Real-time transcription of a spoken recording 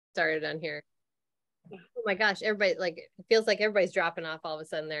started on here. Oh my gosh, everybody, like, it feels like everybody's dropping off all of a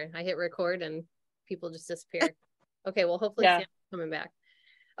sudden there. I hit record and people just disappear. Okay, well, hopefully Sam's coming back.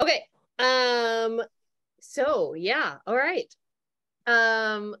 Okay. So yeah, all right.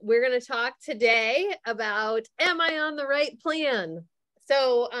 We're going to talk today about, am I on the right plan?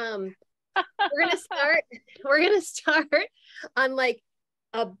 So we're going to start on like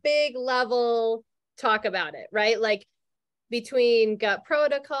a big level talk about it, right? Like between Gut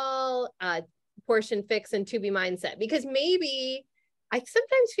Protocol, Portion Fix, and To Be Mindset, because maybe I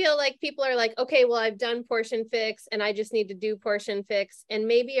sometimes feel like people are like, okay, well, I've done Portion Fix and I just need to do Portion Fix, and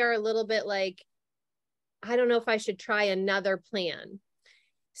maybe are a little bit like, I don't know if I should try another plan.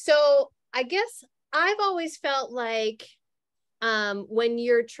 So I guess I've always felt like when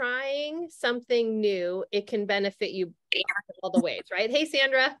you're trying something new, it can benefit you all the ways, right? Hey,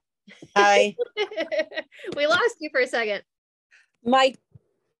 Sandra. Hi. We lost you for a second.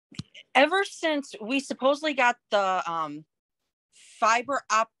 Ever since we supposedly got the fiber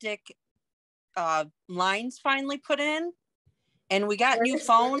optic lines finally put in, and we got new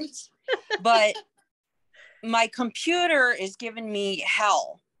phones, but my computer is giving me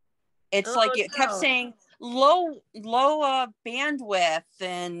hell. It's like it kept saying low bandwidth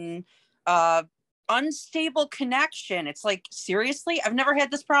and unstable connection. It's like, seriously, I've never had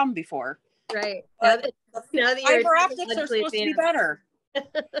this problem before. Right. Now that fiber optics are supposed to be better.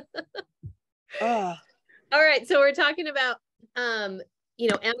 All right. So we're talking about, you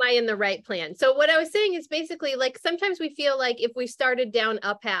know, am I in the right plan? So what I was saying is basically, like, sometimes we feel like if we started down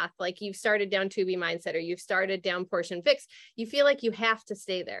a path, like you've started down To Be Mindset, or you've started down Portion Fix, you feel like you have to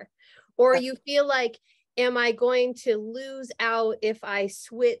stay there. Or you feel like, am I going to lose out if I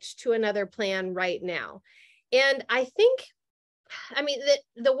switch to another plan right now? And I think, I mean,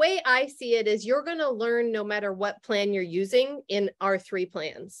 the way I see it is you're going to learn no matter what plan you're using in our 3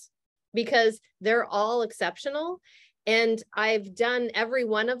 plans, because they're all exceptional. And I've done every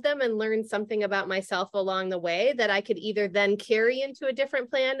one of them and learned something about myself along the way that I could either then carry into a different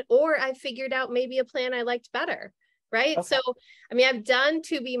plan, or I figured out maybe a plan I liked better. Right. Okay. So, I mean, I've done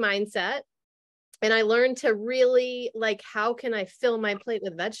To Be Mindset, and I learned to really, like, how can I fill my plate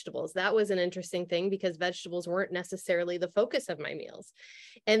with vegetables? That was an interesting thing, because vegetables weren't necessarily the focus of my meals.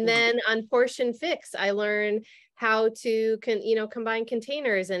 And then on Portion Fix, I learned how to combine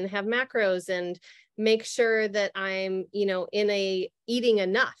containers and have macros and make sure that I'm, eating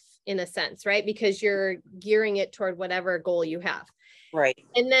enough, in a sense, right? Because you're gearing it toward whatever goal you have. Right.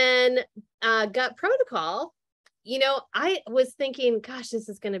 And then Gut Protocol, I was thinking, gosh, this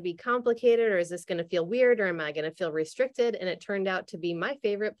is going to be complicated, or is this going to feel weird, or am I going to feel restricted? And it turned out to be my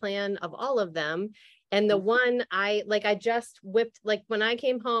favorite plan of all of them. And the one I just whipped, like when I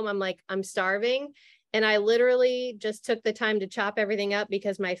came home, I'm like, I'm starving. And I literally just took the time to chop everything up,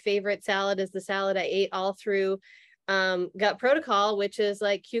 because my favorite salad is the salad I ate all through Gut Protocol, which is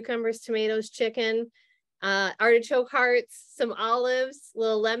like cucumbers, tomatoes, chicken, artichoke hearts, some olives,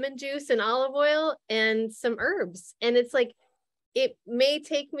 little lemon juice and olive oil, and some herbs. And it's like, it may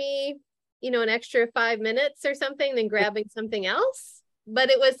take me, an extra 5 minutes or something than grabbing something else. But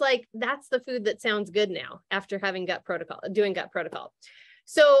it was like, that's the food that sounds good now after having doing Gut Protocol.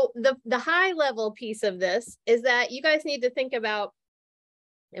 So the high level piece of this is that you guys need to think about,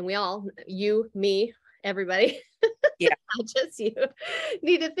 and you, me, everybody, yeah, not just you,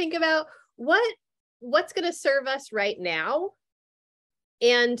 need to think about what's going to serve us right now.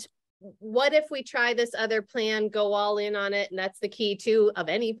 And what if we try this other plan, go all in on it? And that's the key too of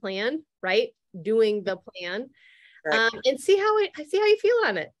any plan, right? Doing the plan, right. And see how you feel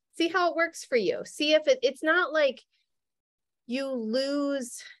on it. See how it works for you. See if it's not like you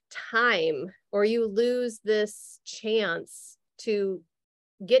lose time or you lose this chance to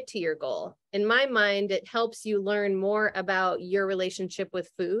get to your goal. In my mind, it helps you learn more about your relationship with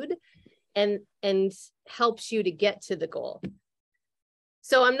food and helps you to get to the goal.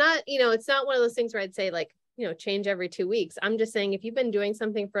 So I'm not, it's not one of those things where I'd say like, change every 2 weeks. I'm just saying, if you've been doing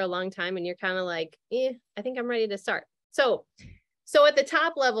something for a long time and you're kind of like, I think I'm ready to start. So at the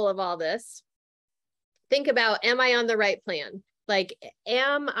top level of all this, think about, am I on the right plan? Like,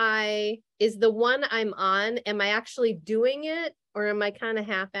 is the one I'm on, am I actually doing it, or am I kind of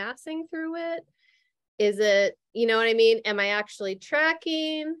half-assing through it? Is it, you know what I mean? Am I actually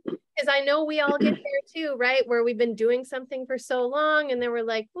tracking? Because I know we all get there too, right? Where we've been doing something for so long and then we're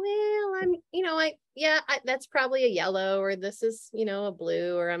like, well, that's probably a yellow, or this is, a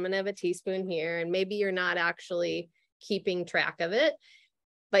blue, or I'm going to have a teaspoon here. And maybe you're not actually keeping track of it,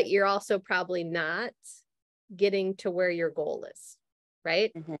 but you're also probably not getting to where your goal is,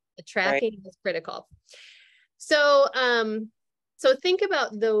 right? Mm-hmm. The tracking is critical. So So think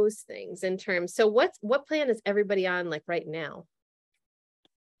about those things in terms. So what plan is everybody on like right now?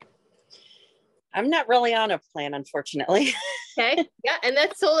 I'm not really on a plan, unfortunately. Okay. Yeah. And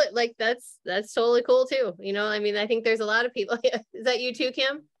that's totally like, that's totally cool too. You know, I mean, I think there's a lot of people. Is that you too,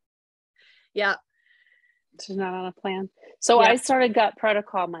 Kim? Yeah. She's not on a plan. So Yeah. I started gut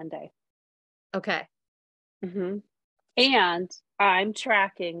protocol Monday. Okay. And I'm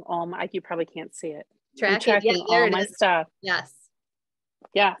tracking all my, you probably can't see it. Tracking Yeah, all my stuff. Yes.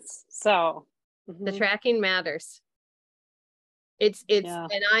 Yes. So the tracking matters. It's Yeah.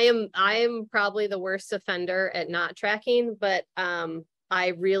 and I am probably the worst offender at not tracking, but I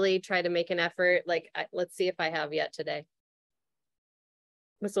really try to make an effort. Like, let's see if I have yet today.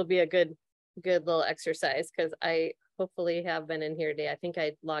 This will be a good little exercise because I hopefully have been in here today. I think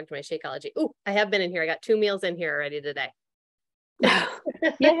I logged my Shakeology. Oh, I have been in here. I got 2 meals in here already today.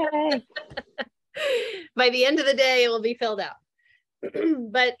 Yay. By the end of the day, it will be filled out.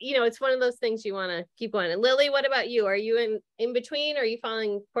 But you know, it's one of those things you want to keep going. And Lily, what about you? Are you in between? Or are you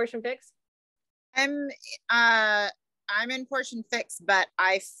following Portion Fix? I'm in Portion Fix, but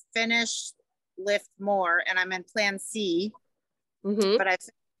I finished Lift More and I'm in Plan C. But I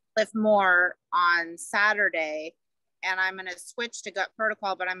finished Lift More on Saturday, and I'm going to switch to Gut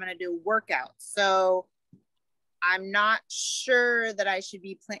Protocol, but I'm going to do workouts. So I'm not sure that I should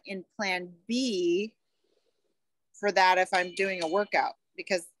be in Plan B for that if I'm doing a workout,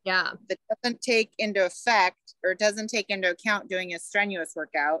 because that doesn't take into effect, or it doesn't take into account doing a strenuous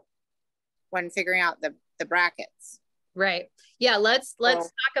workout when figuring out the brackets. Right. Yeah. Let's talk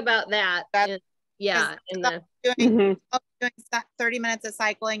about that. Yeah. Doing 30 minutes of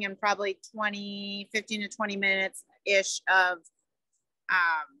cycling and probably 15 to 20 minutes ish of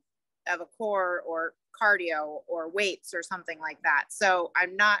a core or cardio or weights or something like that. So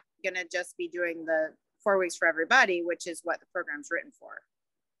I'm not going to just be doing the 4 weeks for everybody, which is what the program's written for.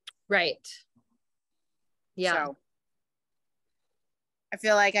 Right. Yeah. So I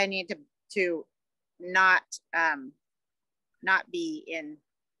feel like I need to not be in,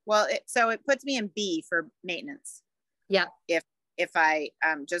 so it puts me in B for maintenance. Yeah. If I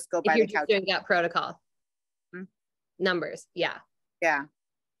just go by the couch. Doing Gut Protocol. Numbers. Yeah. Yeah.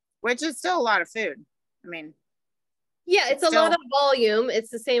 Which is still a lot of food. I mean, yeah, it's a lot of volume. It's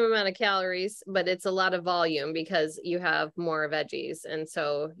the same amount of calories, but it's a lot of volume because you have more veggies. And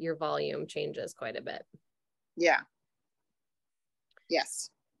so your volume changes quite a bit. Yeah. Yes.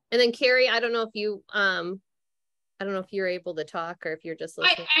 And then Carrie, I don't know if you're able to talk or if you're just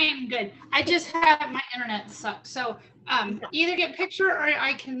listening. I am good. I just have my internet sucks. So either get picture or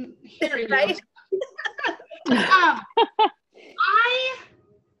I can hear you. Right? I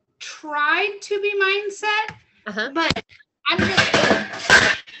tried to be mindset, but I'm just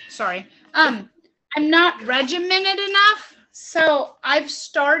sorry. I'm not regimented enough. So I've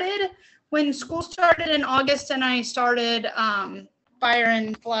started when school started in August, and I started Fire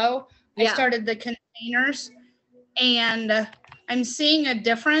and Flow. I started the containers, and I'm seeing a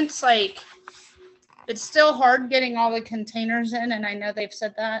difference. Like, it's still hard getting all the containers in, and I know they've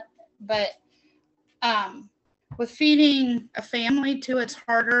said that, but with feeding a family too, it's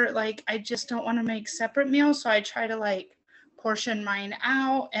harder. Like, I just don't want to make separate meals, so I try to like portion mine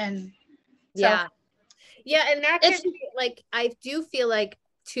out. And and that can be, like, I do feel like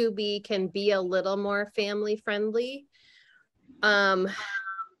 2B can be a little more family friendly,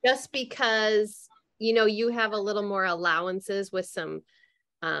 just because you have a little more allowances with some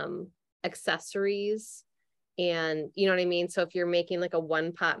accessories, and you know what I mean. So if you're making like a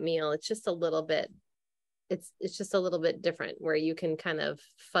 1-pot meal, it's just a little bit. It's just a little bit different, where you can kind of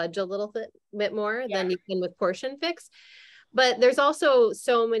fudge a little bit more than you can with Portion Fix. But there's also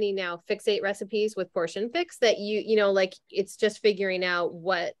so many now Fix8 recipes with Portion Fix that like, it's just figuring out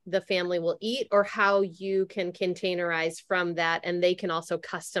what the family will eat or how you can containerize from that, and they can also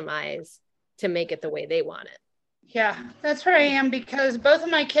customize to make it the way they want it. Yeah, that's where I am, because both of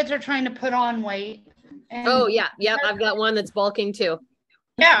my kids are trying to put on weight. And I've got one that's bulking too.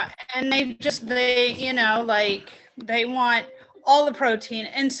 Yeah, and they want all the protein.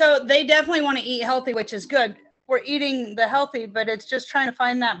 And so they definitely want to eat healthy, which is good. We're eating the healthy, but it's just trying to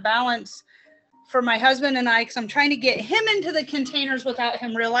find that balance for my husband and I, because I'm trying to get him into the containers without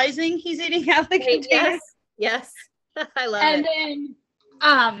him realizing he's eating out of the containers. Yes. I love it. And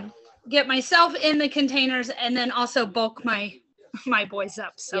then get myself in the containers, and then also bulk my boys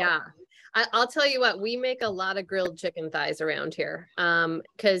up. So yeah. I'll tell you what, we make a lot of grilled chicken thighs around here,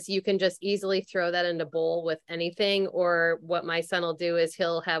 because you can just easily throw that in a bowl with anything. Or what my son will do is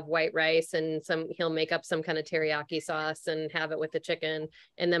he'll have white rice and he'll make up some kind of teriyaki sauce and have it with the chicken.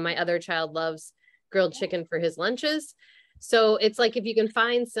 And then my other child loves grilled chicken for his lunches. So it's like, if you can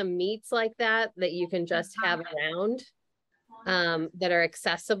find some meats like that you can just have around, that are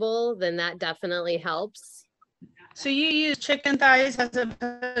accessible, then that definitely helps. So you use chicken thighs as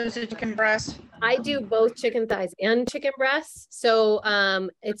opposed to chicken breast? I do both chicken thighs and chicken breasts. So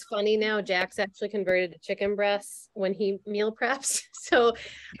it's funny now, Jack's actually converted to chicken breasts when he meal preps. So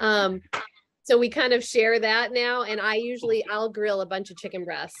so we kind of share that now, and I'll grill a bunch of chicken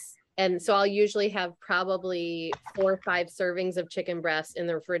breasts. And so I'll usually have probably 4 or 5 servings of chicken breast in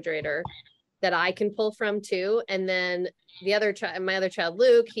the refrigerator that I can pull from too. And then my other child,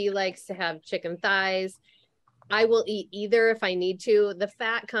 Luke, he likes to have chicken thighs. I will eat either if I need to. The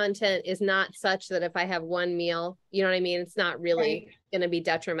fat content is not such that if I have one meal, you know what I mean? It's not really going to be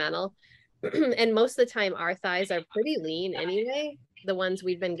detrimental. And most of the time our thighs are pretty lean anyway, the ones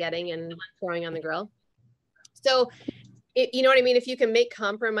we've been getting and throwing on the grill. So you know what I mean? If you can make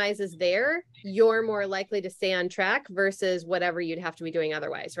compromises there, you're more likely to stay on track versus whatever you'd have to be doing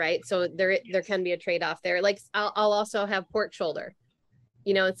otherwise, right? So there can be a trade-off there. Like I'll also have pork shoulder,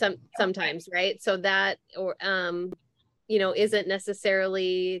 you know, sometimes, right? So that, or you know, isn't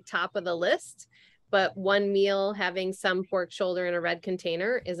necessarily top of the list, but one meal having some pork shoulder in a red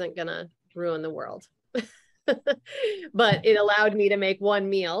container isn't gonna ruin the world. But it allowed me to make one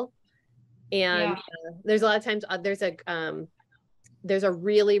meal. And there's a lot of times there's a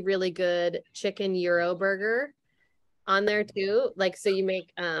really, really good chicken gyro burger on there too. Like, so you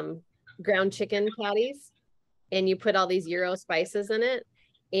make ground chicken patties and you put all these gyro spices in it.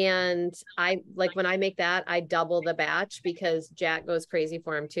 And I like, when I make that, I double the batch because Jack goes crazy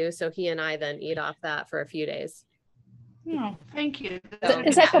for him too. So he and I then eat off that for a few days. Oh, thank you.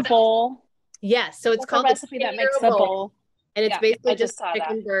 Is that the bowl? Yes. So it's called the recipe that makes the bowl. And it's basically just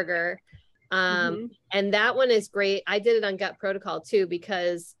chicken burger. And that one is great. I did it on Gut Protocol too,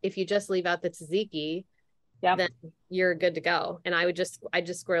 because if you just leave out the tzatziki, then you're good to go. And I just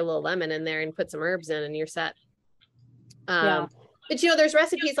squirt a little lemon in there and put some herbs in and you're set. But you know, there's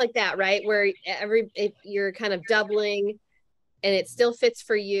recipes like that, right? Where if you're kind of doubling and it still fits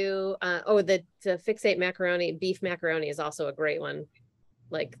for you. The Fixate macaroni, beef macaroni is also a great one.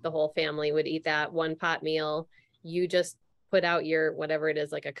 Like the whole family would eat that one pot meal. You just put out your, whatever it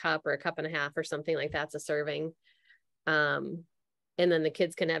is, like a cup or a cup and a half or something like that's a serving. And then the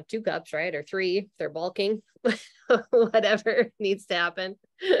kids can have 2 cups, right? Or 3 if they're bulking, whatever needs to happen.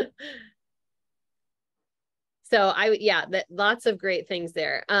 So lots of great things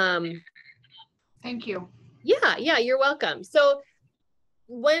there. Thank you. Yeah, you're welcome. So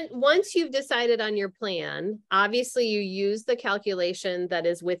once you've decided on your plan, obviously you use the calculation that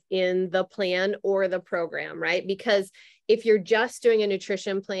is within the plan or the program, right? Because if you're just doing a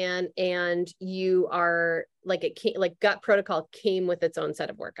nutrition plan and you are like Gut Protocol came with its own set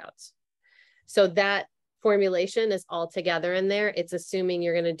of workouts. So that formulation is all together in there. It's assuming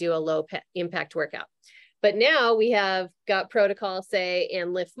you're going to do a low impact workout. But now we have Gut Protocol, say,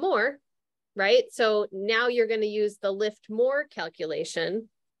 and Lift More, right? So now you're going to use the Lift More calculation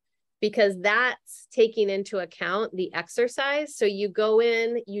because that's taking into account the exercise. So you go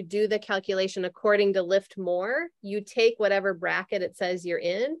in, you do the calculation according to Lift More, you take whatever bracket it says you're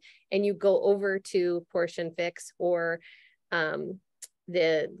in, and you go over to Portion Fix or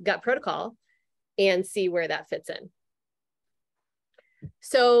the Gut Protocol and see where that fits in.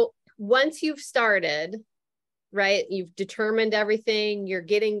 So once you've started, right, you've determined everything, you're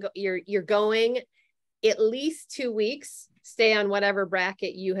going at least 2 weeks, stay on whatever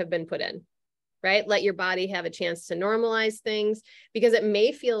bracket you have been put in, right? Let your body have a chance to normalize things because it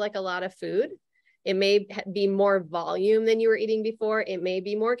may feel like a lot of food. It may be more volume than you were eating before. It may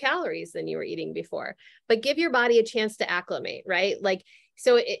be more calories than you were eating before, but give your body a chance to acclimate, right? Like,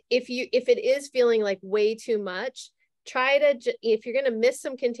 so if it is feeling like way too much, if you're going to miss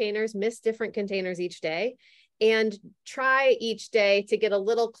some containers, miss different containers each day, and try each day to get a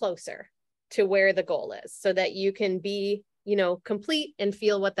little closer to where the goal is so that you can be, you know, complete and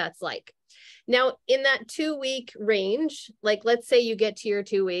feel what that's like. Now, in that 2-week range, like, let's say you get to your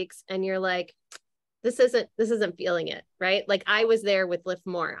 2 weeks and you're like, this isn't feeling it, right? Like I was there with Lift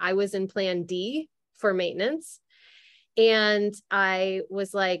More. I was in plan D for maintenance. And I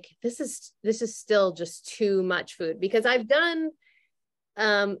was like, this is still just too much food because I've done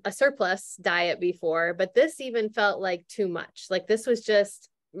a surplus diet before, but this even felt like too much. Like this was just,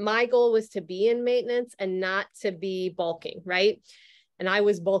 my goal was to be in maintenance and not to be bulking, right? And I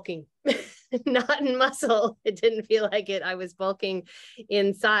was bulking, not in muscle. It didn't feel like it. I was bulking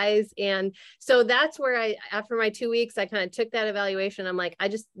in size. And so that's where after my 2 weeks, I kind of took that evaluation. I'm like,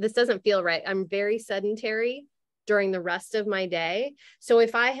 this doesn't feel right. I'm very sedentary during the rest of my day. So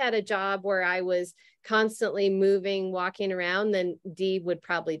if I had a job where I was constantly moving, walking around, then D would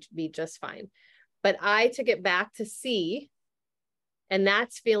probably be just fine. But I took it back to C, and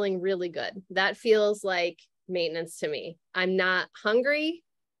that's feeling really good. That feels like maintenance to me. I'm not hungry.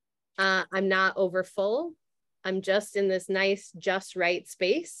 I'm not over full. I'm just in this nice, just right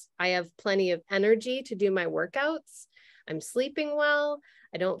space. I have plenty of energy to do my workouts. I'm sleeping well.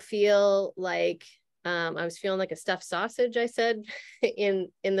 I don't feel like, I was feeling like a stuffed sausage, I said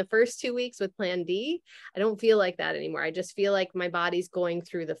in the first 2 weeks with Plan D. I don't feel like that anymore. I just feel like my body's going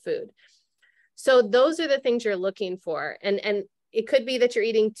through the food. So those are the things you're looking for. And it could be that you're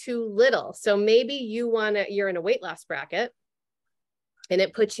eating too little. So maybe you're in a weight loss bracket and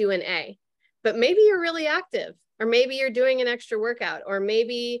it puts you in A, but maybe you're really active, or maybe you're doing an extra workout, or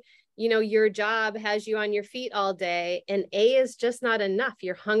maybe, you know, your job has you on your feet all day and A is just not enough.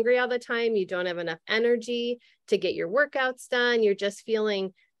 You're hungry all the time. You don't have enough energy to get your workouts done. You're just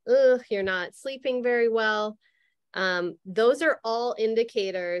feeling, you're not sleeping very well. Those are all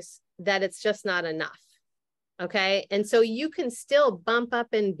indicators that it's just not enough. Okay. And so you can still bump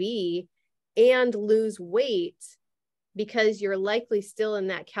up in B and lose weight because you're likely still in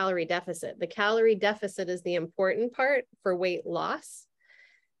that calorie deficit. The calorie deficit is the important part for weight loss.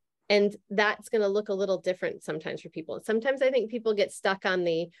 And that's going to look a little different sometimes for people. Sometimes I think people get stuck on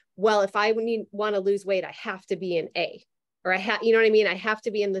well, if I want to lose weight, I have to be in A, or you know what I mean? I have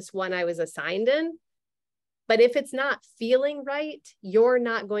to be in this one I was assigned in. But if it's not feeling right, you're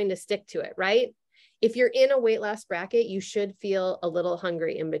not going to stick to it, right? If you're in a weight loss bracket, you should feel a little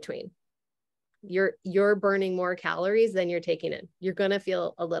hungry in between. You're burning more calories than you're taking in. You're going to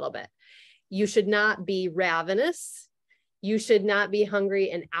feel a little bit. You should not be ravenous. You should not be hungry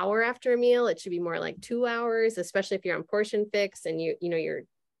an hour after a meal. It should be more like 2 hours, especially if you're on Portion Fix and you're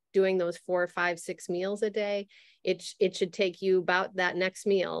doing those 4, 5, 6 meals a day. It should take you about that next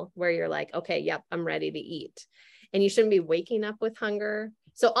meal where you're like, okay, yep, I'm ready to eat. And you shouldn't be waking up with hunger.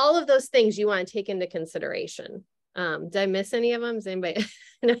 So all of those things you want to take into consideration. Did I miss any of them? Does anybody?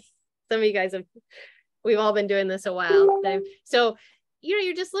 Some of you guys we've all been doing this a while. So,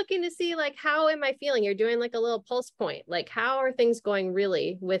 you're just looking to see, like, how am I feeling? You're doing like a little pulse point, like, how are things going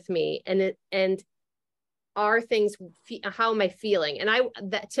really with me? And are things, how am I feeling? And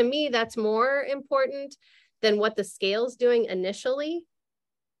to me, that's more important than what the scale's doing initially,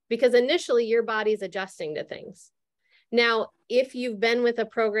 because initially your body's adjusting to things. Now, if you've been with a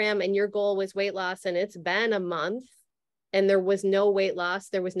program and your goal was weight loss and it's been a month and there was no weight loss,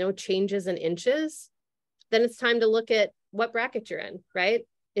 there was no changes in inches, then it's time to look at what bracket you're in, right?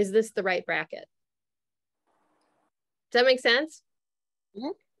 Is this the right bracket? Does that make sense? Mm-hmm.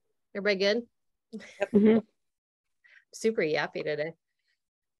 Everybody good? Yep. Mm-hmm. Super yappy today.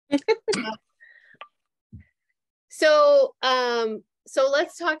 So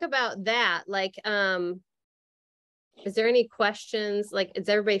let's talk about that. Like, is there any questions? Like, does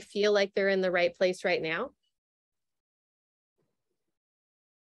everybody feel like they're in the right place right now?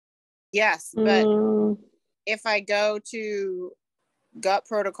 Yes, but if I go to Gut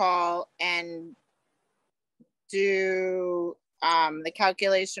Protocol and do the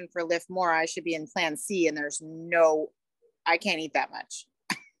calculation for Lift More, I should be in Plan C, and I can't eat that much.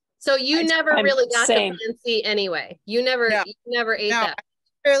 So you never really got to Plan C anyway. You never ate that. I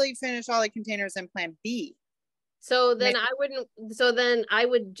barely finished all the containers in Plan B. So then I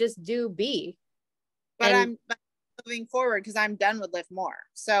would just do B. But I'm moving forward because I'm done with Lift More.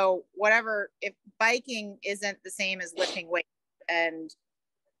 So if biking isn't the same as lifting weights, and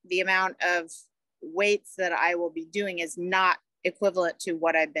the amount of weights that I will be doing is not equivalent to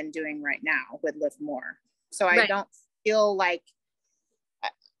what I've been doing right now with Lift More. So I don't feel like,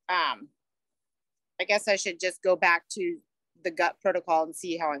 I guess I should just go back to the Gut Protocol and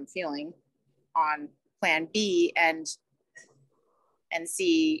see how I'm feeling on Plan B and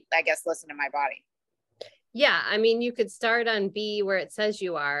see, I guess, listen to my body. Yeah, I mean, you could start on B where it says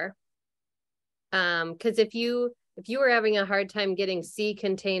you are. Because if you were having a hard time getting C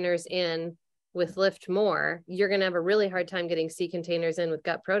containers in with Lift More, you're going to have a really hard time getting C containers in with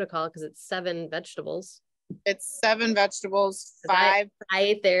Gut Protocol because it's 7 vegetables. It's 7 vegetables, 5. I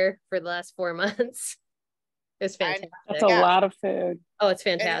ate there for the last 4 months. It's fantastic. That's a lot of food. Oh, it's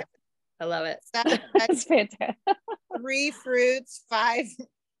fantastic. I love it. It's fantastic. 3 fruits, 5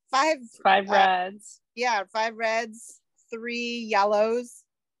 reds. Yeah, 5 reds, 3 yellows,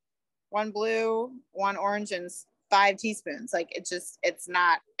 1 blue, 1 orange, and 5 teaspoons. Like, that's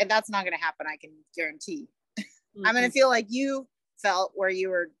not going to happen. I can guarantee. Mm-hmm. I'm going to feel like you felt where you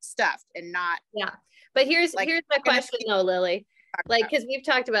were stuffed and not. Yeah. But here's my question though, Lily, like, cause we've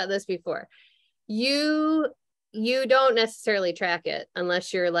talked about this before. You you don't necessarily track it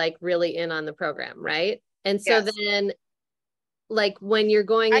unless you're like really in on the program, right? And so then like when you're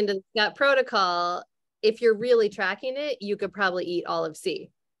going into the gut protocol, if you're really tracking it, you could probably eat all of C.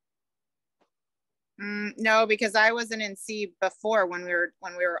 No, because I wasn't in C before when we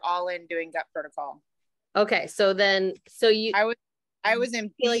were all in doing gut protocol. Okay, so then I was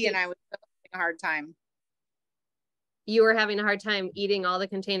in B like and I was having a hard time. You were having a hard time eating all the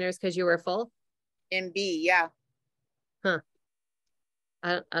containers because you were full? In B, yeah. Huh.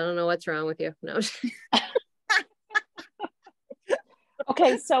 I don't know what's wrong with you. No.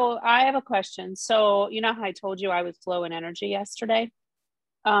 Okay, so I have a question. So you know how I told you I was low in energy yesterday?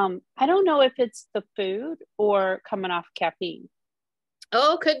 I don't know if it's the food or coming off caffeine.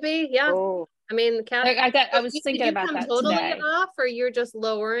 Oh, could be. Yeah. Oh. I mean, I was thinking about that totally today. Off, or you're just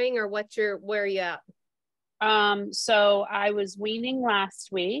lowering, or where are you at? So I was weaning last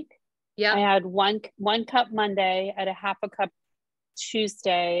week. Yeah. I had one cup Monday, I had a half a cup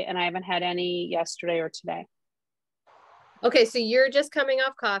Tuesday, and I haven't had any yesterday or today. Okay, so you're just coming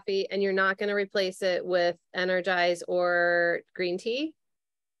off coffee and you're not going to replace it with Energize or green tea?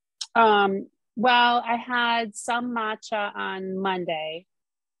 Well, I had some matcha on Monday.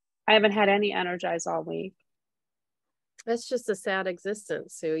 I haven't had any Energize all week. That's just a sad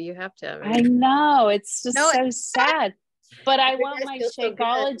existence, Sue. You have to have it. I know, it's just so sad. But I want my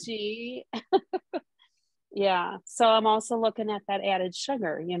Shakeology. Yeah. So I'm also looking at that added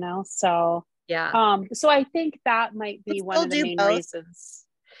sugar, you know? So yeah. So I think that might be one of the main reasons.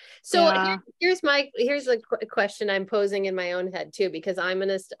 So here's a question I'm posing in my own head too, because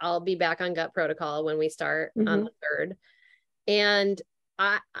I'll be back on gut protocol when we start on the 3rd. And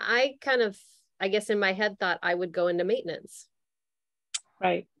I kind of, I guess in my head thought I would go into maintenance.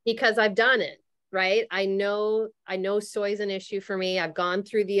 Right. Because I've done it, right? I know soy's an issue for me. I've gone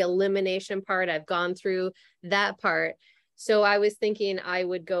through the elimination part. I've gone through that part. So I was thinking I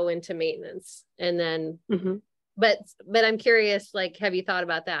would go into maintenance and then, but I'm curious, like, have you thought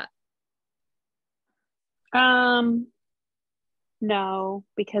about that? No,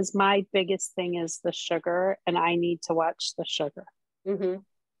 because my biggest thing is the sugar and I need to watch the sugar.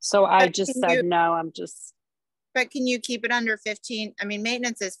 So I just said, no, I'm just. But can you keep it under 15? I mean,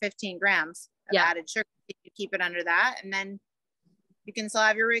 maintenance is 15 grams of added sugar. You keep it under that, and then you can still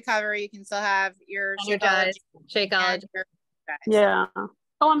have your recovery. You can still have your Shakeology. Yeah.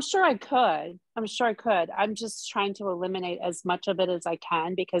 Oh, I'm sure I could. I'm just trying to eliminate as much of it as I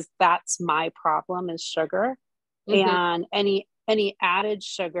can because that's my problem is sugar. And any added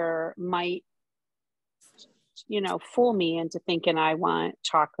sugar might, fool me into thinking I want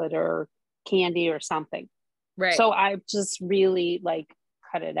chocolate or candy or something. Right. So I just really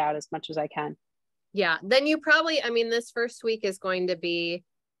cut it out as much as I can. Yeah. Then you probably, this first week is going to be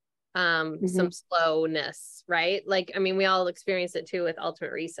some slowness, right? Like, we all experience it too with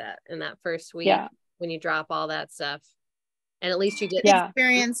Ultimate Reset in that first week when you drop all that stuff. And at least you get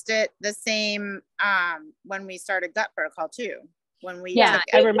experienced it the same when we started gut protocol too. When we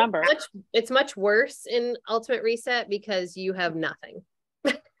I remember it's much worse in Ultimate Reset because you have nothing.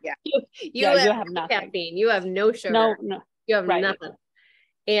 You have nothing. Caffeine. You have no sugar. No. You have nothing.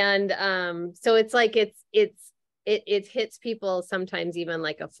 And so it's like it hits people sometimes even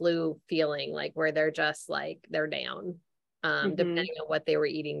like a flu feeling, like where they're just like they're down. Depending on what they were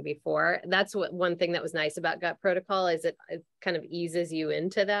eating before. That's one thing that was nice about gut protocol is it kind of eases you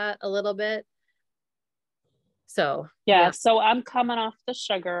into that a little bit. So so I'm coming off the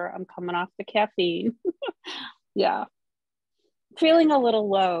sugar, I'm coming off the caffeine. Feeling a little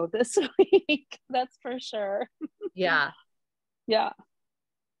low this week, that's for sure. Yeah.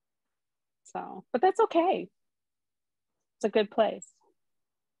 So, but that's okay. It's a good place.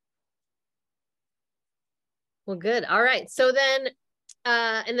 Well, good. All right. So then,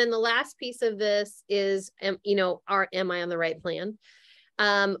 and then the last piece of this is, am I on the right plan?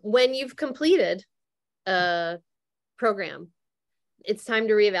 When you've completed a program, it's time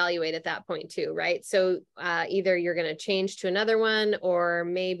to reevaluate at that point too, right? So either you're going to change to another one, or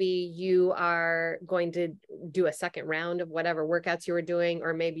maybe you are going to do a second round of whatever workouts you were doing,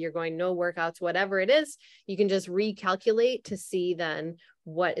 or maybe you're going no workouts, whatever it is, you can just recalculate to see then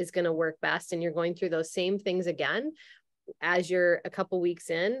what is going to work best. And you're going through those same things again as you're a couple weeks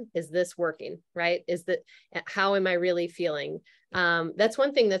in. Is this working, right? How am I really feeling? That's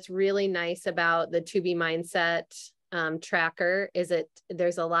one thing that's really nice about the 2B Mindset tracker is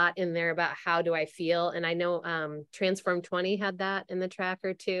there's a lot in there about how do I feel. And I know Transform 20 had that in the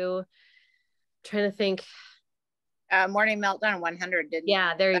tracker too. Trying to think. Morning Meltdown 100 didn't.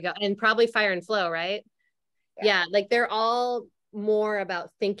 Yeah, there you go. And probably Fire and Flow, right? Yeah, like they're all more about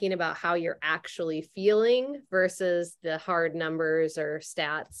thinking about how you're actually feeling versus the hard numbers or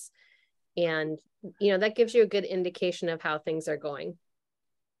stats. And, you know, that gives you a good indication of how things are going.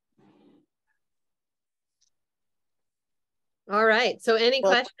 All right. So any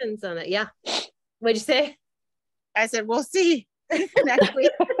questions on it? Yeah. What'd you say? I said, we'll see next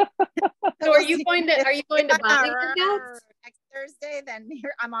week. So are you going to body workouts? Next Thursday, then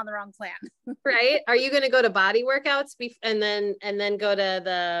I'm on the wrong plan. Right? Are you going to go to body workouts and then go to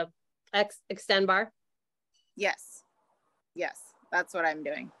the extend bar? Yes. That's what I'm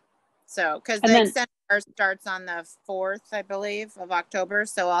doing. So, because the extend bar starts on the 4th, I believe, of October.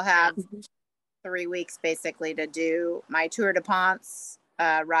 So I'll have 3 weeks basically to do my Tour de Ponce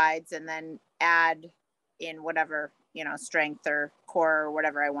rides, and then add in whatever, you know, strength or core or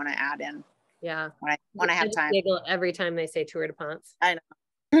whatever I want to add in. Yeah. When I have time. Giggle every time they say Tour de Ponce. I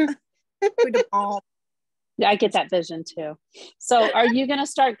know. Tour de Ponce. Yeah, I get that vision too. So are you going to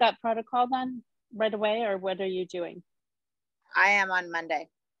start gut protocol then right away, or what are you doing? I am on Monday.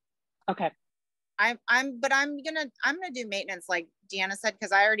 Okay. I'm gonna do maintenance like Deanna said,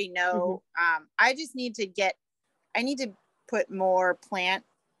 because I already know. I just need to put more plant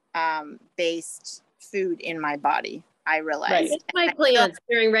based food in my body. I realized. My plants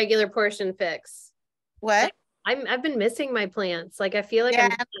during regular portion fix. What? I've been missing my plants. Like I feel like I'm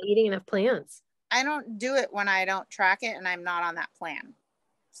not eating enough plants. I don't do it when I don't track it and I'm not on that plan.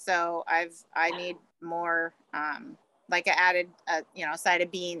 So I need more. Like I added a side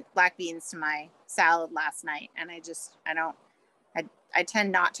of black beans to my salad last night, and I tend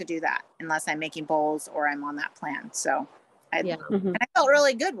not to do that unless I'm making bowls or I'm on that plan. So and I felt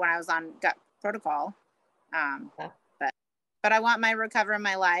really good when I was on gut protocol. But I want my Recover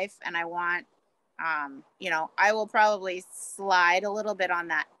My Life, and I want I will probably slide a little bit on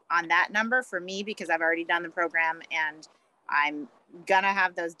that number for me, because I've already done the program, and I'm gonna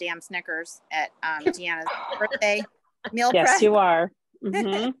have those damn Snickers at Deanna's birthday meal prep. Yes, you are.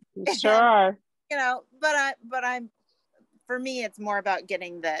 You sure are. You know, but I'm for me, it's more about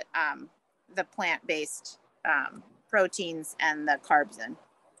getting the plant-based proteins and the carbs in.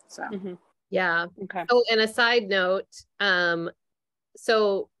 So yeah. Okay. Oh, and a side note,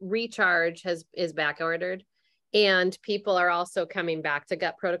 so Recharge is back ordered, and people are also coming back to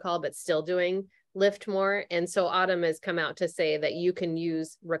gut protocol, but still doing Lift More. And so Autumn has come out to say that you can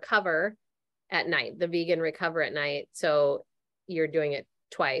use Recover at night, the vegan Recover at night. So you're doing it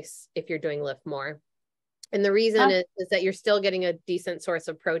twice if you're doing Lift More. And the reason is that you're still getting a decent source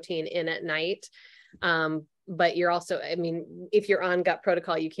of protein in at night. But you're also, I mean, if you're on gut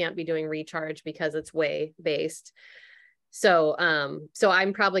protocol, you can't be doing Recharge because it's whey based. So,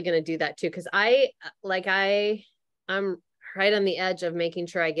 I'm probably going to do that too. Cause I'm right on the edge of making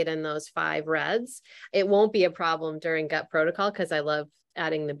sure I get in those 5 reds. It won't be a problem during gut protocol, cause I love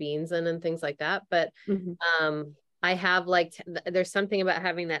adding the beans in and things like that. But, I have there's something about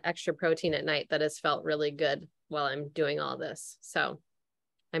having that extra protein at night that has felt really good while I'm doing all this. So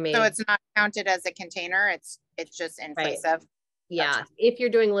so it's not counted as a container. It's just in place of. Yeah. If you're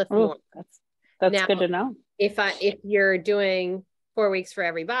doing Lift More. That's now, good to know. If you're doing 4 weeks for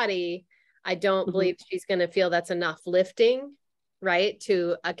everybody, I don't believe she's going to feel that's enough lifting, right,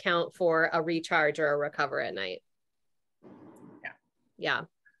 to account for a Recharge or a Recover at night. Yeah.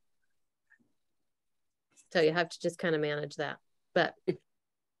 So you have to just kind of manage that. But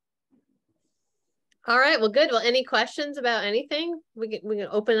all right, well, good. Well, any questions about anything? We can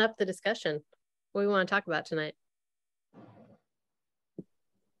open up the discussion. What do we want to talk about tonight?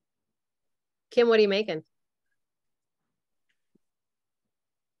 Kim, what are you making?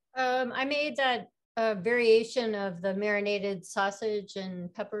 I made that variation of the marinated sausage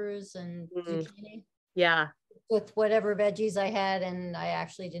and peppers and zucchini. Yeah. With whatever veggies I had, and I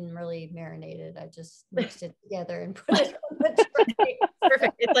actually didn't really marinate it. I just mixed it together and put it on the tray.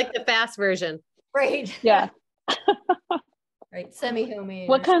 Perfect. It's like the fast version. Right. Yeah. Right. Semi-homemade.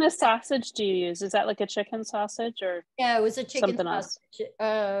 What kind of sausage do you use? Is that like a chicken sausage or? Yeah, it was a chicken something sausage.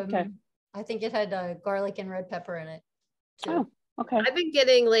 Okay. I think it had garlic and red pepper in it too. Oh, okay. I've been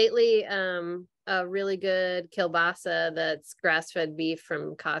getting lately a really good kielbasa that's grass-fed beef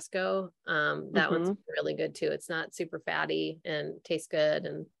from Costco. That one's really good too. It's not super fatty and tastes good.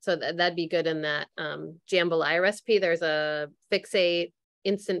 And so that'd be good in that jambalaya recipe. There's a Fix8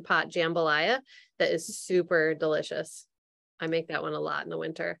 instant pot jambalaya that is super delicious. I make that one a lot in the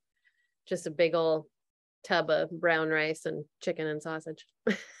winter. Just a big old tub of brown rice and chicken and sausage.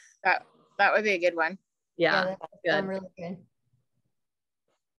 That would be a good one. Yeah, that's really good.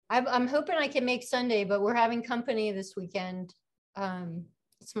 I'm hoping I can make Sunday, but we're having company this weekend.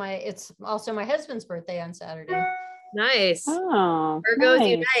 It's also my husband's birthday on Saturday. Nice. Oh,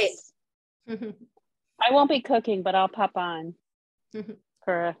 Virgos nice. unite. I won't be cooking, but I'll pop on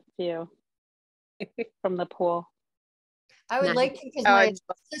for a few from the pool. I would like to, because my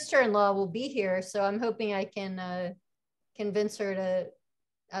sister-in-law will be here, so I'm hoping I can convince her to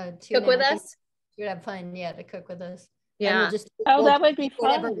cook with us. She would have fun, to cook with us. Yeah. And we'll just that would be fun.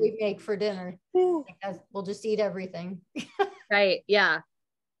 Whatever we make for dinner. We'll just eat everything. Right. Yeah.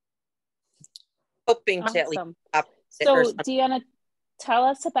 Hoping to at least. So Deanna, tell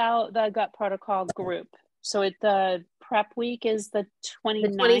us about the gut protocol group. So the prep week is the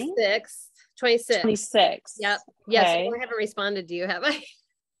 29th? The 26th. Yep. Yes. Okay. I haven't responded to you, have I?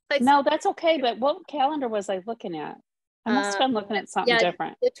 No, that's okay. But what calendar was I looking at? I must have been looking at something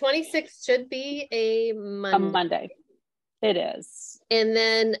different. The 26th should be a Monday. A Monday. It is. And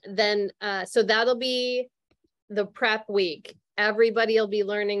then so that'll be the prep week. Everybody will be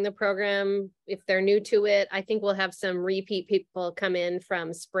learning the program if they're new to it. I think we'll have some repeat people come in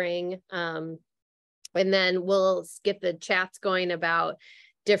from spring. And then we'll get the chats going about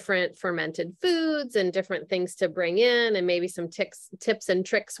different fermented foods and different things to bring in, and maybe some tips and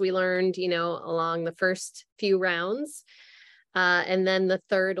tricks we learned, along the first few rounds. And then the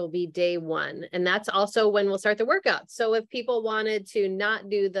third will be day 1. And that's also when we'll start the workout. So if people wanted to not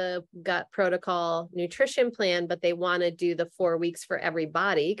do the gut protocol nutrition plan, but they want to do the 4 weeks for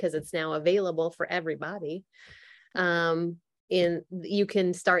everybody, because it's now available for everybody, you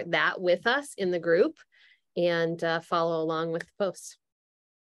can start that with us in the group and follow along with the posts.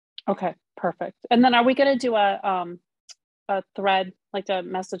 Okay, perfect. And then are we going to do a thread, like a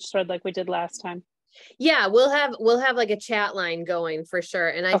message thread like we did last time? Yeah, we'll have like a chat line going for sure.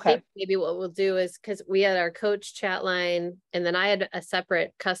 And I think maybe what we'll do is, because we had our coach chat line and then I had a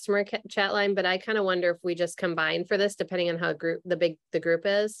separate customer chat line, but I kind of wonder if we just combine for this, depending on how the group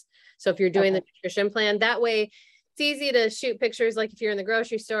is. So if you're doing the nutrition plan, that way it's easy to shoot pictures. Like if you're in the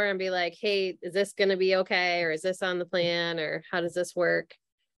grocery store and be like, hey, is this going to be okay? Or is this on the plan? Or how does this work?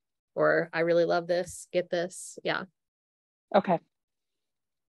 Or I really love this, get this. Yeah. Okay.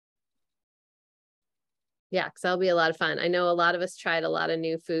 Yeah, because that'll be a lot of fun. I know a lot of us tried a lot of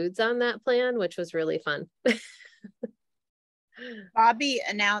new foods on that plan, which was really fun. Bobby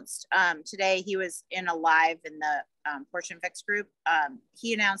announced today, he was in a live in the Portion Fix group.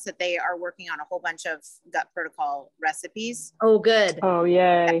 He announced that they are working on a whole bunch of gut protocol recipes. Oh, good. Oh,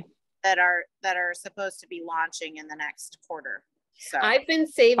 yay. That are supposed to be launching in the next quarter. So I've been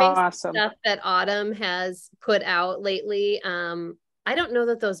saving stuff that Autumn has put out lately. I don't know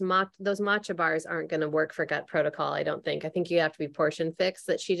that those matcha bars aren't going to work for gut protocol. I don't think. I think you have to be Portion Fix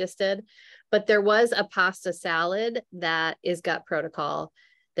that she just did. But there was a pasta salad that is gut protocol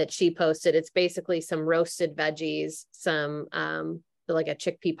that she posted. It's basically some roasted veggies, some like a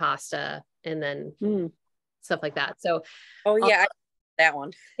chickpea pasta, and then stuff like that. So, oh yeah, that one.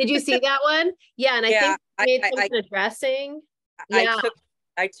 Did you see that one? Yeah, and I think I made some kind of dressing. Yeah.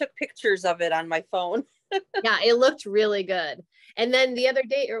 I took pictures of it on my phone. Yeah, it looked really good. And then the other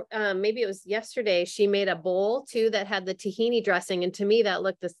day, or maybe it was yesterday, she made a bowl too that had the tahini dressing. And to me, that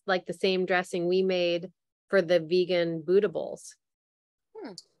looked like the same dressing we made for the vegan Buddha bowls.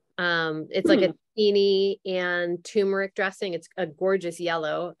 It's like a tahini and turmeric dressing. It's a gorgeous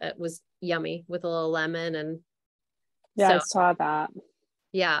yellow. It was yummy with a little lemon. And I saw that.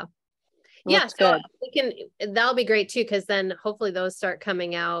 Yeah. Looks so good. that'll be great too, because then hopefully those start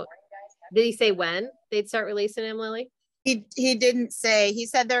coming out. Did he say when they'd start releasing them, Lily? He didn't say. He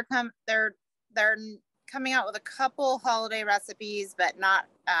said they're coming out with a couple holiday recipes, but not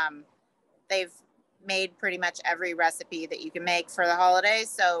they've made pretty much every recipe that you can make for the holidays,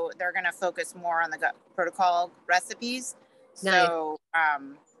 so they're going to focus more on the gut protocol recipes. Nice. So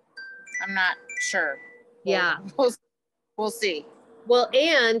I'm not sure. We'll see. Well,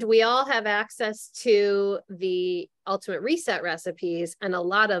 and we all have access to the Ultimate Reset recipes, and a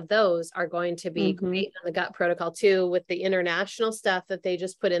lot of those are going to be great on the gut protocol too, with the international stuff that they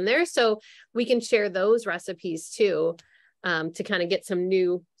just put in there. So we can share those recipes too, to kind of get some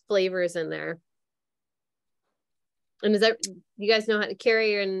new flavors in there. And you guys know how to,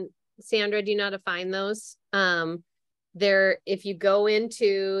 Carrie and Sandra, do you know how to find those? If you go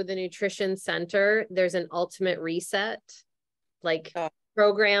into the Nutrition Center, there's an Ultimate Reset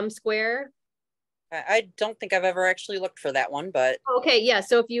program square. I don't think I've ever actually looked for that one, but okay, yeah.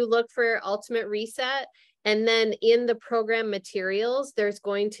 So if you look for Ultimate Reset, and then in the program materials, there's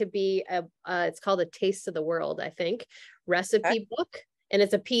going to be it's called a Taste of the World, I think, recipe book, and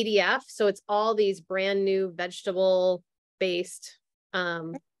it's a PDF. So it's all these brand new vegetable based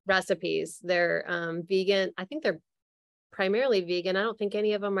recipes. They're vegan. I think they're primarily vegan. I don't think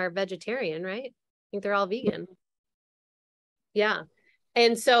any of them are vegetarian, right? I think they're all vegan. Yeah.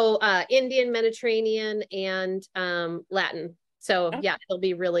 And so Indian, Mediterranean, and Latin. So yeah, it'll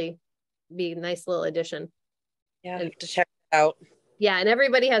be a nice little addition. Yeah, I have to check it out. Yeah, and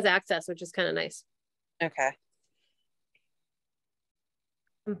everybody has access, which is kind of nice. Okay.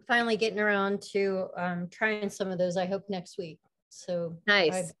 I'm finally getting around to trying some of those, I hope next week. So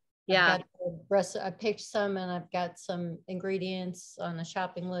nice. I picked some, and I've got some ingredients on the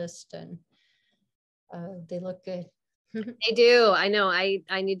shopping list, and they look good. They do. I know. I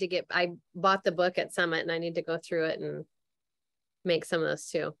bought the book at Summit, and I need to go through it and make some of those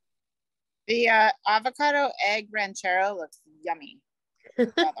too. The avocado egg ranchero looks yummy.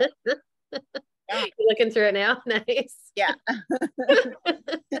 You're looking through it now. Nice. Yeah.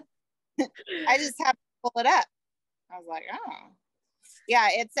 I just have to pull it up. I was like, oh. Yeah,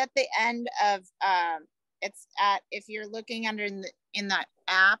 it's at the end of if you're looking under in that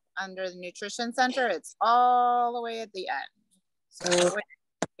app under the nutrition center, it's all the way at the end. So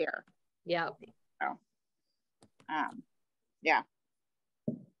here. Yeah. So, yeah.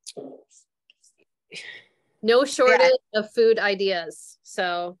 No shortage of food ideas.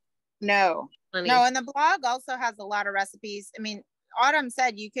 So no, and the blog also has a lot of recipes. I mean, Autumn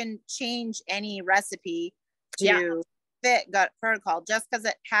said you can change any recipe to fit gut protocol just because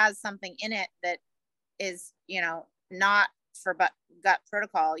it has something in it that is, not for gut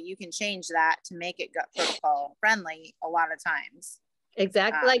protocol. You can change that to make it gut protocol friendly a lot of times.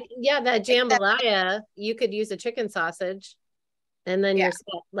 Exactly. That jambalaya, you could use a chicken sausage, and then you're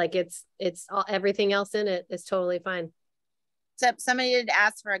set. Like it's all, everything else in it is totally fine. Except somebody did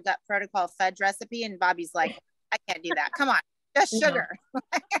ask for a gut protocol fudge recipe, and Bobby's like, I can't do that. Come on, just sugar.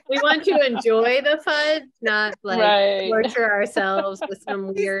 We want to enjoy the fudge, not torture ourselves with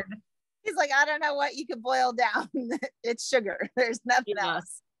some weird. He's like, I don't know what you could boil down. It's sugar. There's nothing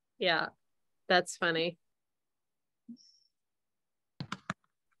else. Yeah, that's funny.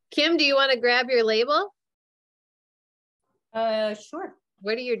 Kim, do you want to grab your label? Sure.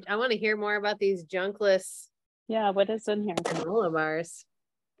 I want to hear more about these junkless. Yeah, what is in here? Granola bars.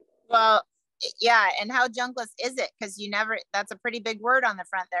 Well, yeah, and how junkless is it? Because that's a pretty big word on the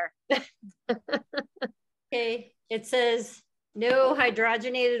front there. Okay, it says no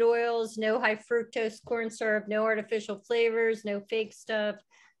hydrogenated oils, no high fructose corn syrup, no artificial flavors, no fake stuff.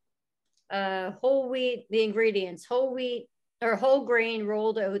 Whole wheat, the ingredients: whole wheat or whole grain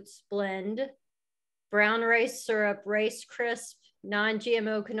rolled oats blend, brown rice syrup, rice crisp,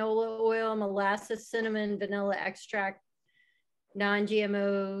 non-GMO canola oil, molasses, cinnamon, vanilla extract,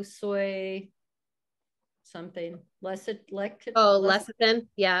 non-GMO soy something. Lecithin.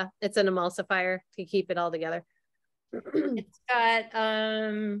 Yeah, it's an emulsifier to keep it all together. It's got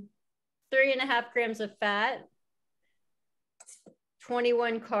 3.5 grams of fat,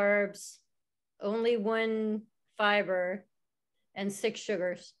 21 carbs, only 1 fiber, and 6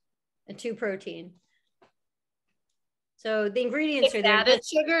 sugars and 2 protein. So the ingredients are there. Added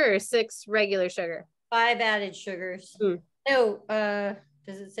sugar or 6 regular sugar? 5 added sugars. No,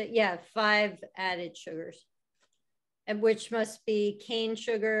 does it say? Yeah, 5 added sugars, and which must be cane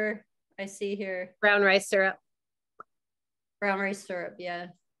sugar. I see here. Brown rice syrup. Brown rice syrup. Yeah.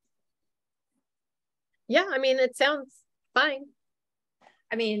 Yeah, I mean, it sounds fine.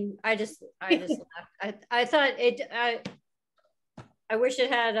 I mean, I just laughed. I thought it. I wish it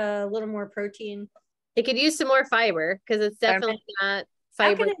had a little more protein. It could use some more fiber because it's definitely not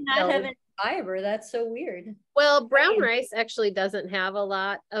fiber. How can it not have any fiber? That's so weird. Well, brown rice actually doesn't have a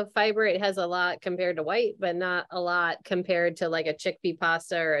lot of fiber. It has a lot compared to white, but not a lot compared to like a chickpea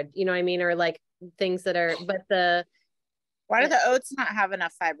pasta or you know what I mean, or like things that are. But why do the oats not have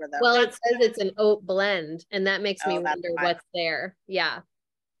enough fiber though? Well, it says it's an oat blend, and that makes me wonder what's there. Yeah.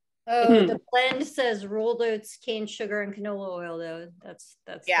 Oh, the blend says rolled oats, cane sugar, and canola oil. Though that's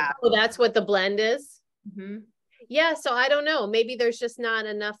that's what the blend is. Mm-hmm. Yeah, so I don't know. Maybe there's just not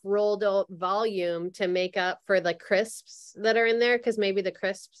enough rolled oat volume to make up for the crisps that are in there, because maybe the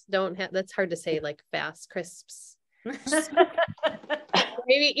crisps don't have. That's hard to say, like fast crisps.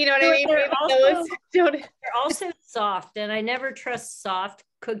 Maybe you know what I mean. They're also soft, and I never trust soft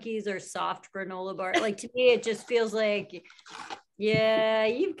cookies or soft granola bar. Like to me, it just feels like, yeah,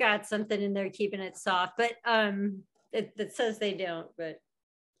 you've got something in there keeping it soft, but it says they don't. But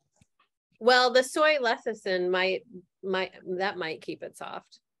well, the soy lecithin might keep it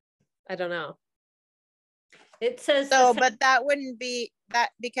soft. I don't know. It says so, but that wouldn't be that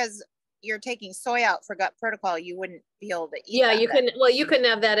because you're taking soy out for gut protocol. You wouldn't be able to eat. Yeah, you couldn't. Well, you couldn't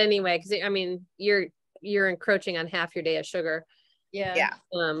have that anyway because I mean you're encroaching on half your day of sugar. Yeah. Yeah.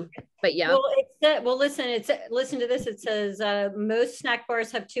 But yeah. Well, well, listen to this. It says most snack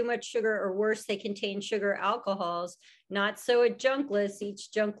bars have too much sugar, or worse, they contain sugar alcohols. Not so at Junkless. Each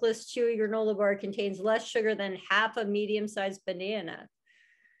Junkless chewy granola bar contains less sugar than half a medium-sized banana.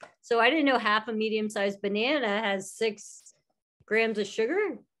 So I didn't know half a medium-sized banana has 6 grams of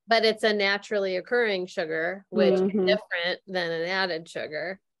sugar. But it's a naturally occurring sugar, which is different than an added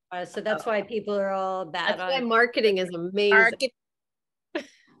sugar. So that's why people are all bad. That's why marketing is amazing.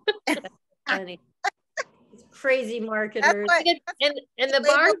 Funny. It's crazy marketers. And the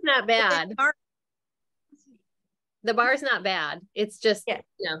bar's not bad. The bar's not bad. It's just, you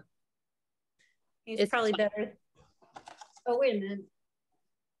know. It's probably better. Oh, wait a minute.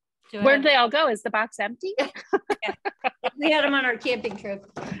 Where'd they all go? Is the box empty? Yeah. We had them on our camping trip.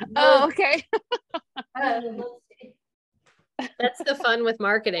 Oh, okay. Let's see. That's the fun with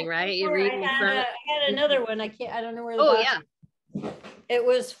marketing, right? You read. I had another one. I don't know where. It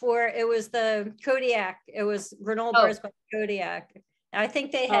was the Kodiak. It was granola bars by Kodiak. I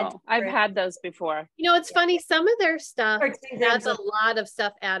think they had. I've had those before. You know, it's funny. Some of their stuff has a lot of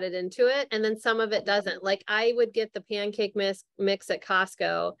stuff added into it, and then some of it doesn't. Like I would get the pancake mix at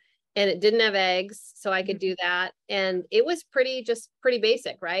Costco, and it didn't have eggs, so I could do that, and it was pretty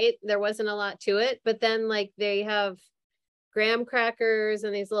basic, right? There wasn't a lot to it, but then like they have graham crackers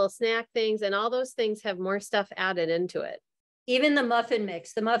and these little snack things, and all those things have more stuff added into it. Even the muffin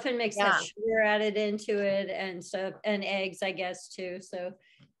mix has sugar added into it and stuff, and eggs, I guess, too. So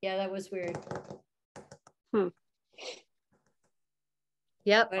yeah, that was weird.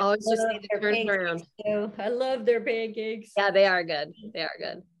 Yep. Always just need to turn around. Too. I love their pancakes. Yeah, they are good. They are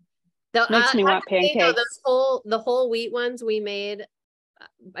good. Makes me want pancakes. The whole wheat ones we made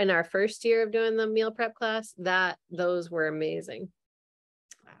in our first year of doing the meal prep class, those were amazing.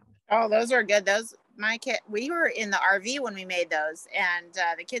 Oh, those are good. Those, my kid, we were in the RV when we made those, and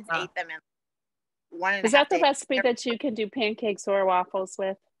the kids ate them in 1.5 days. Is that the recipe that you can do pancakes or waffles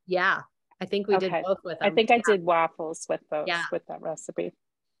with? Yeah, I think we did both with them. I think I did waffles with those, with that recipe.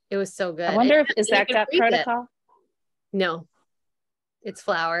 It was so good. I wonder is that gut protocol? No, it's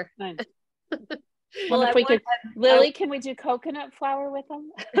flour. Well, if we could, Lily, can we do coconut flour with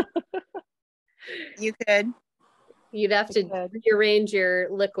them? You could. You'd have to rearrange your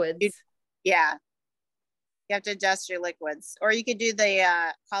liquids. Yeah. You have to adjust your liquids. Or you could do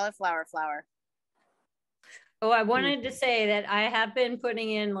the cauliflower flour. Oh, I wanted to say that I have been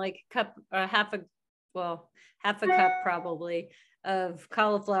putting in like half a cup probably of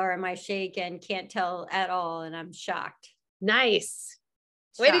cauliflower in my shake and can't tell at all. And I'm shocked. Nice.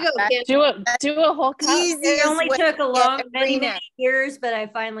 Way to go, Kim. Do a whole cup. It only took many years, but I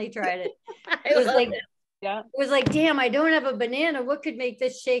finally tried it. It was like, it was like, damn, I don't have a banana. What could make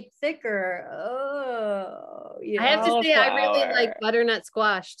this shake thicker? Oh, I have to say, I really like butternut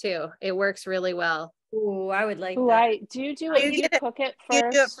squash too. It works really well. Ooh, I would like that. Do you do it? You cook it first?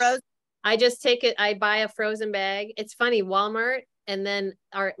 You do it frozen? I just take it. I buy a frozen bag. It's funny, Walmart, and then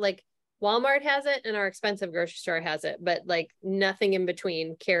Walmart has it and our expensive grocery store has it, but like nothing in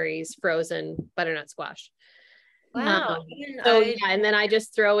between carries frozen butternut squash. Wow. And then I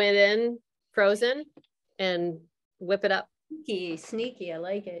just throw it in frozen and whip it up. Sneaky. I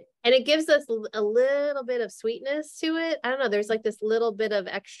like it. And it gives us a little bit of sweetness to it. I don't know. There's like this little bit of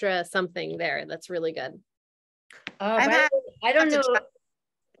extra something there that's really good. I don't know.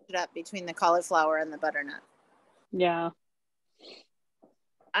 It up between the cauliflower and the butternut. Yeah.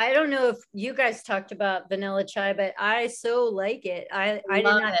 I don't know if you guys talked about vanilla chai, but I so like it. I did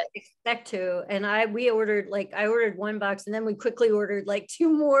not expect to. And I ordered 1 box and then we quickly ordered like 2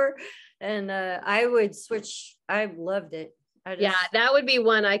 more. And I would switch. I loved it. That would be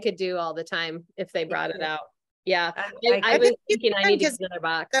one I could do all the time if they brought it out. Yeah. I was thinking I need to get another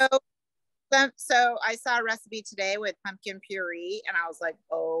box. So I saw a recipe today with pumpkin puree and I was like,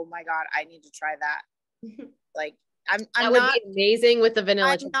 oh my God, I need to try that. Like, that would be amazing with the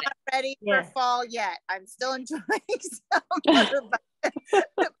vanilla. I'm not ready for fall yet. I'm still enjoying summer,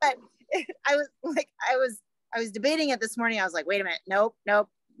 but I was debating it this morning. I was like, wait a minute, nope,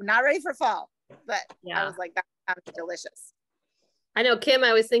 not ready for fall. But I was like, that sounds delicious. I know, Kim,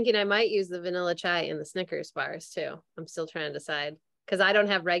 I was thinking I might use the vanilla chai in the Snickers bars too. I'm still trying to decide because I don't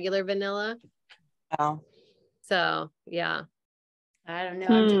have regular vanilla. Oh. So yeah. I don't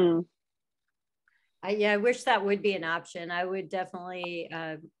know. I wish that would be an option. I would definitely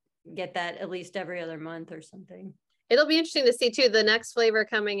get that at least every other month or something. It'll be interesting to see too. The next flavor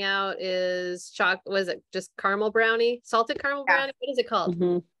coming out is was it just caramel brownie? Salted caramel brownie? What is it called?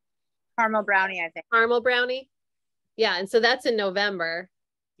 Mm-hmm. Caramel brownie, I think. Caramel brownie. Yeah, and so that's in November.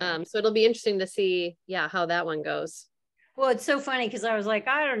 So it'll be interesting to see, how that one goes. Well, it's so funny because I was like,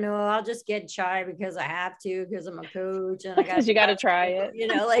 I don't know, I'll just get chai because I have to, because I'm a coach and I got you got to try it. You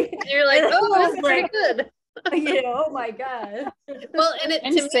know, like you're like, oh, this is pretty good. You know, oh my God. Well, and it,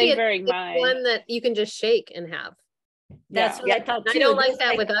 I'm to me, savoring it's mine. one that you can just shake and have. That's what I thought too. I don't like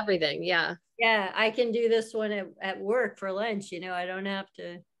that with everything. Yeah. Yeah, I can do this one at work for lunch. You know, I don't have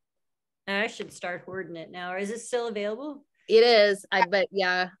to. I should start hoarding it now. Is it still available? It is. I bet.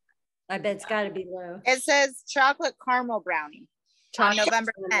 Yeah. I bet it's got to be low. It says chocolate caramel brownie. Chocolate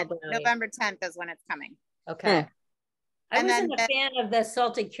November 10th. brownie. November 10th is when it's coming. Okay. I wasn't a fan of the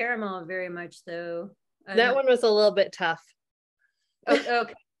salted caramel very much, though. That one was a little bit tough. Oh,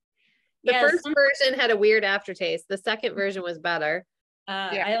 okay. The first version had a weird aftertaste. The second version was better.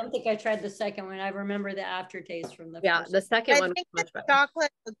 I don't think I tried the second one. I remember the aftertaste from the first. The second one was much better.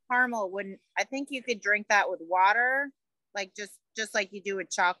 Chocolate with caramel wouldn't. I think you could drink that with water, like just like you do with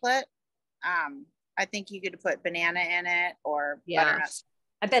chocolate. I think you could put banana in it or butternuts.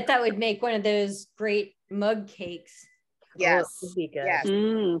 I bet that would make one of those great mug cakes. Yes, oh, would be good. Yes.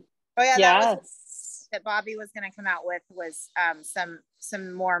 Mm. Oh yeah, yes. that was that Bobby was going to come out with was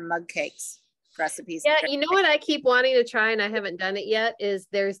some more mug cakes recipes. Yeah, you know what I keep wanting to try and I haven't done it yet is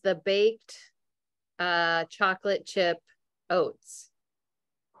there's the baked chocolate chip oats.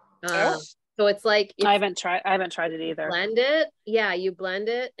 So it's like I haven't tried it either. Blend it. Yeah, you blend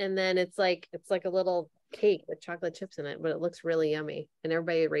it and then it's like a little cake with chocolate chips in it, but it looks really yummy and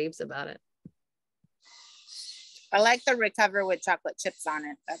everybody raves about it. I like the Recover with chocolate chips on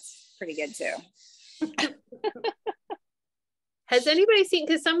it. That's pretty good too. Has anybody seen,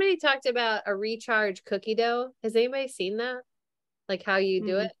 because somebody talked about a recharge cookie dough. Has anybody seen that? Like how you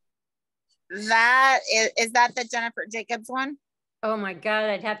do it? That is that the Jennifer Jacobs one? Oh my God,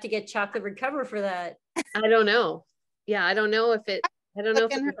 I'd have to get Chocolate Recover for that. I don't know. Yeah, I don't know if it's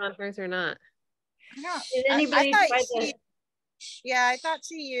on hers or not. Did anybody try that? Yeah, I thought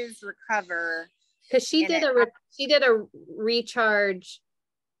she used Recover. Because she did a recharge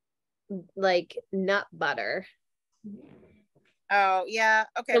like nut butter. Oh yeah,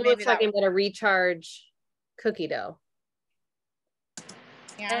 okay. So maybe talking about a recharge cookie dough.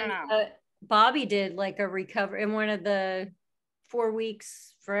 Yeah, I don't know. Bobby did like a Recover in one of the 4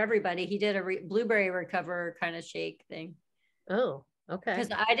 weeks for everybody. He did a blueberry Recover kind of shake thing. Oh, okay. Because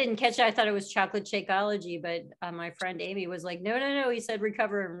I didn't catch it. I thought it was chocolate shakeology, but my friend Amy was like, no. He said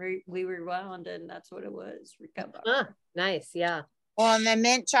Recover, and we rewound, and that's what it was. Recover. Ah, nice. Yeah. Well, and the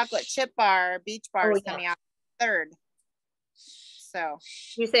mint chocolate chip bar, Beach Bar is coming out 3rd. So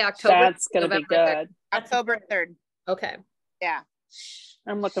you say October? That's gonna be good. 3rd. October 3rd. Okay. Yeah.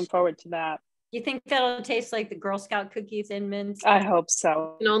 I'm looking forward to that. You think that'll taste like the Girl Scout cookies in mint? I hope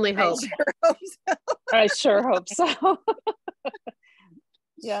so. I can only hope. I sure hope so.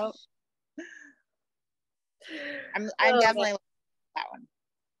 Yeah. I'm definitely that one.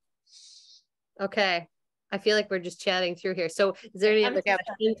 Okay. I feel like we're just chatting through here. So is there any other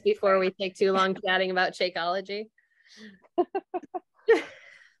questions before we take too long chatting about Shakeology?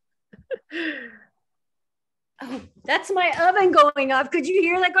 Oh, that's my oven going off. Could you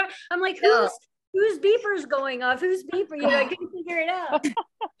hear that going? I'm like, whose beeper's going off? Whose beeper? You know, I couldn't figure it out.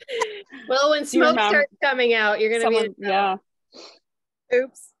 Well, when smoke starts coming out, you're gonna be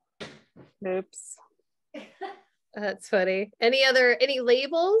Oops. That's funny. Any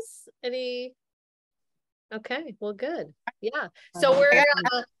labels? Okay, well, good. Yeah. So we're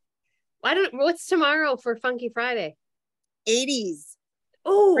what's tomorrow for Funky Friday? 80s.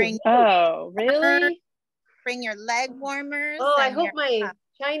 Oh, really? Bring your leg warmers. Oh, I hope my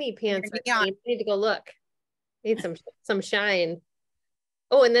shiny pants are clean. I need to go look. Need some shine.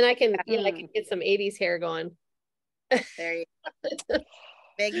 Oh, and then I can get some 80s hair going. There you go.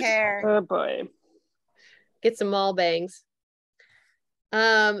 Big hair. Oh boy. Get some mall bangs.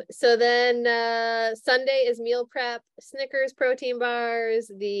 So then Sunday is meal prep, Snickers protein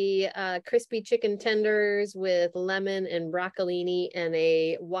bars, the crispy chicken tenders with lemon and broccolini and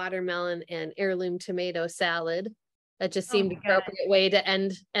a watermelon and heirloom tomato salad. That just seemed the appropriate way to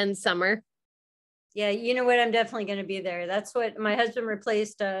end summer. Yeah, you know what? I'm definitely going to be there. That's what my husband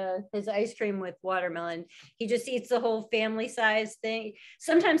replaced his ice cream with watermelon. He just eats the whole family size thing.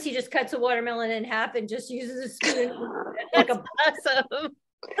 Sometimes he just cuts a watermelon in half and just uses a spoon. Like awesome.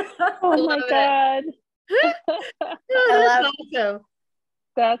 Oh my God. That's awesome.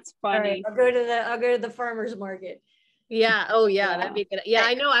 That's funny. Right, I'll go to the farmer's market. Yeah. Oh yeah, that'd be good. Yeah,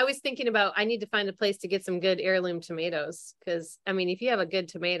 I know. I was thinking about I need to find a place to get some good heirloom tomatoes because I mean, if you have a good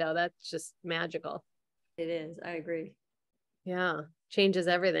tomato, that's just magical. It is. I agree. Yeah, changes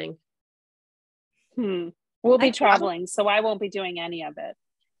everything. We'll be traveling, so I won't be doing any of it.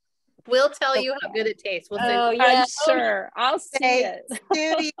 We'll tell you how good it tastes. We'll send I'm sure. I'll see it.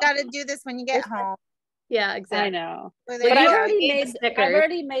 Dude, you got to do this when you get home. Yeah, exactly. I know. But I've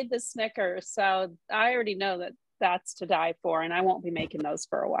already made the Snickers, so I already know that that's to die for, and I won't be making those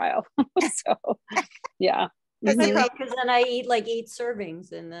for a while. So, yeah. Because then I eat like 8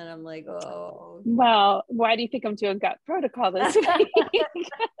 servings, and then I'm like, oh. Well, why do you think I'm doing gut protocol this week?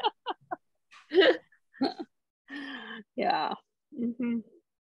 Yeah. Mm-hmm.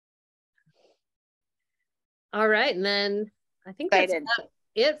 All right, and then I think that's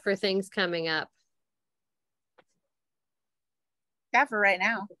it for things coming up. Yeah, for right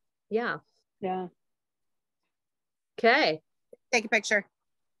now. Yeah. Yeah. Okay. Take a picture.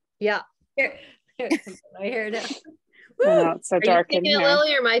 Yeah. Here. I heard it. Oh, it's so dark in here. Are you taking it,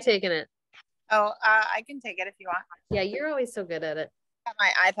 Lily, or am I taking it? Oh, I can take it if you want. Yeah, you're always so good at it. Got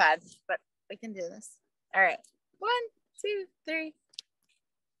my iPad, but we can do this. All right. 1, 2, 3.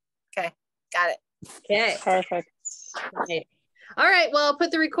 Okay, got it. Okay. Perfect. Okay. All right, well, I'll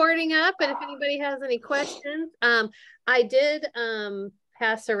put the recording up, and if anybody has any questions, I did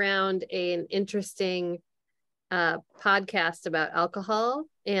pass around an interesting podcast about alcohol,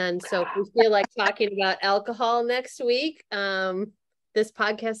 and so if we feel like talking about alcohol next week, this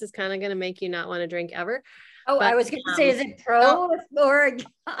podcast is kind of going to make you not want to drink ever. Oh, but, I was going to say, is it pro or it's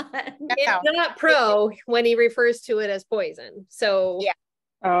not pro when he refers to it as poison. So yeah.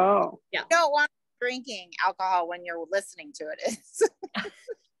 Oh, yeah. You don't want drinking alcohol when you're listening to it.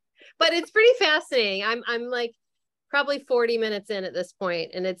 But it's pretty fascinating. I'm like probably 40 minutes in at this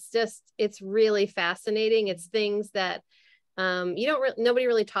point, and it's really fascinating. It's things that nobody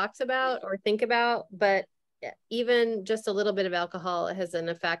really talks about or think about, but even just a little bit of alcohol has an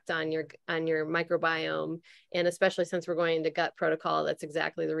effect on your microbiome, and especially since we're going into gut protocol, that's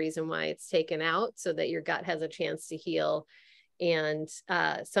exactly the reason why it's taken out, so that your gut has a chance to heal. And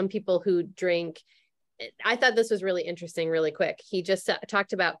some people who drink, I thought this was really interesting, really quick. He just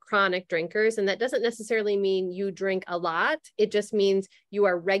talked about chronic drinkers, and that doesn't necessarily mean you drink a lot. It just means you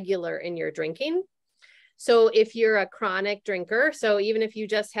are regular in your drinking. So if you're a chronic drinker, so even if you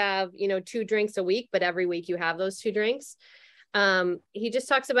just have, 2 drinks a week, but every week you have those 2 drinks, he just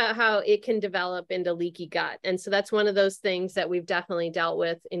talks about how it can develop into leaky gut. And so that's one of those things that we've definitely dealt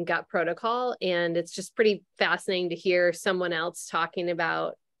with in gut protocol. And it's just pretty fascinating to hear someone else talking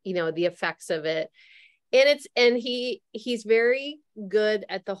about, the effects of it. And he's very good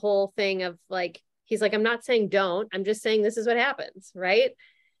at the whole thing of like, he's like, I'm not saying don't, I'm just saying this is what happens, right?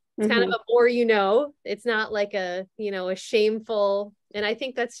 It's kind of a more, it's not like a shameful. And I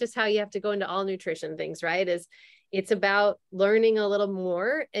think that's just how you have to go into all nutrition things, right? It's about learning a little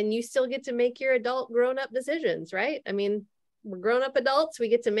more, and you still get to make your adult grown-up decisions, right? I mean, we're grown-up adults. We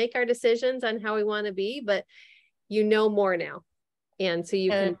get to make our decisions on how we want to be, but more now. And so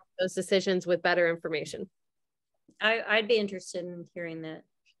you can make those decisions with better information. I'd be interested in hearing that.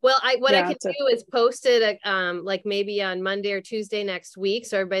 Well, I can do is post it like maybe on Monday or Tuesday next week,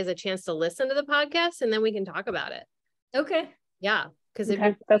 so everybody has a chance to listen to the podcast, and then we can talk about it. Okay. Yeah, because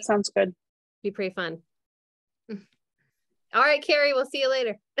that sounds good. Be pretty fun. All right, Carrie, we'll see you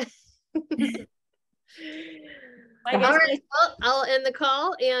later. All right, well, I'll end the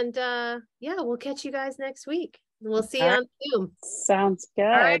call, and we'll catch you guys next week. We'll see you on Zoom. Sounds good.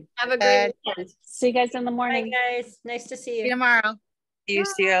 All right, have a great weekend. See you guys in the morning. Bye, guys. Nice to see you. See you tomorrow. See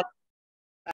you.